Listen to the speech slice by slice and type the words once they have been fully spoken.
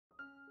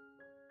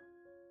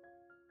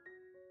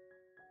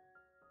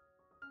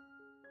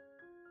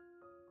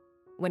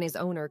When his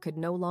owner could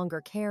no longer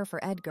care for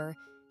Edgar,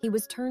 he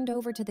was turned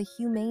over to the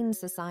Humane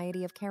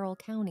Society of Carroll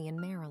County in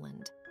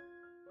Maryland.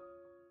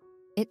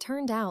 It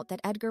turned out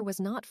that Edgar was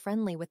not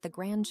friendly with the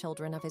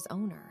grandchildren of his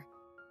owner.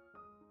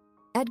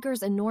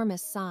 Edgar's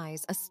enormous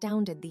size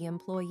astounded the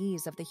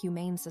employees of the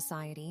Humane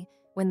Society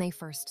when they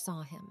first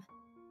saw him.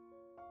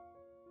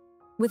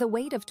 With a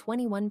weight of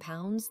 21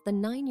 pounds, the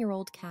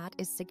 9-year-old cat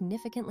is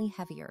significantly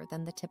heavier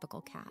than the typical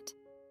cat.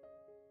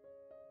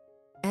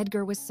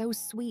 Edgar was so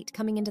sweet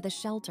coming into the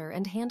shelter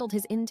and handled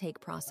his intake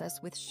process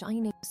with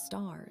shining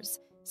stars,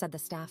 said the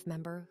staff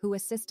member who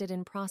assisted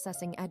in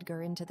processing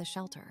Edgar into the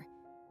shelter.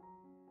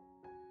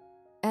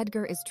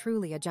 Edgar is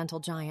truly a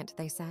gentle giant,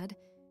 they said.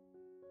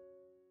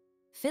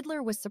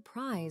 Fiddler was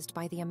surprised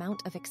by the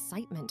amount of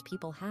excitement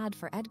people had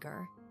for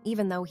Edgar,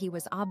 even though he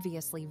was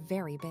obviously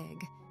very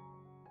big.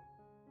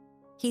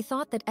 He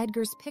thought that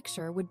Edgar's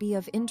picture would be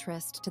of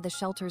interest to the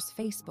shelter's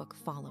Facebook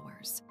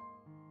followers.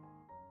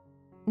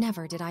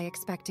 "Never did I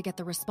expect to get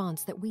the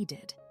response that we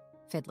did,"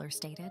 Fiddler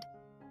stated.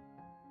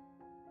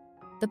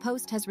 The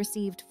post has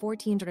received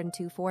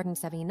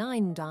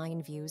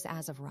 1,479 views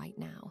as of right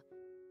now.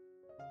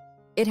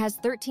 It has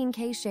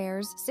 13K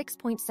shares,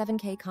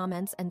 6.7K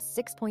comments, and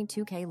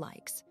 6.2K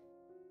likes.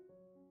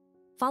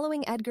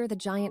 Following Edgar the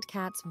giant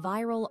cat's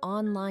viral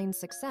online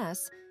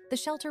success, the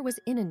shelter was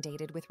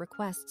inundated with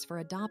requests for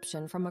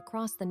adoption from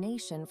across the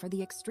nation for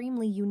the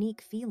extremely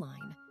unique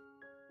feline.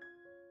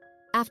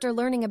 After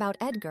learning about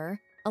Edgar,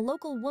 a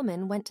local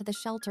woman went to the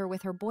shelter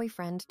with her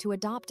boyfriend to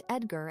adopt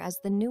Edgar as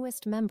the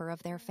newest member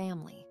of their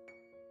family.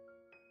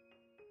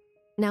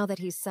 Now that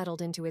he's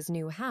settled into his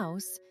new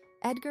house,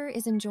 Edgar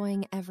is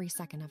enjoying every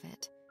second of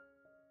it.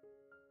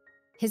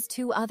 His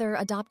 2 other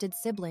adopted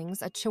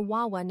siblings, a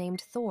Chihuahua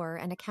named Thor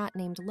and a cat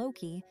named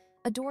Loki,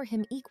 adore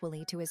him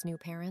equally to his new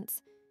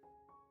parents.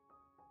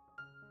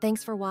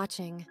 Thanks for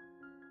watching.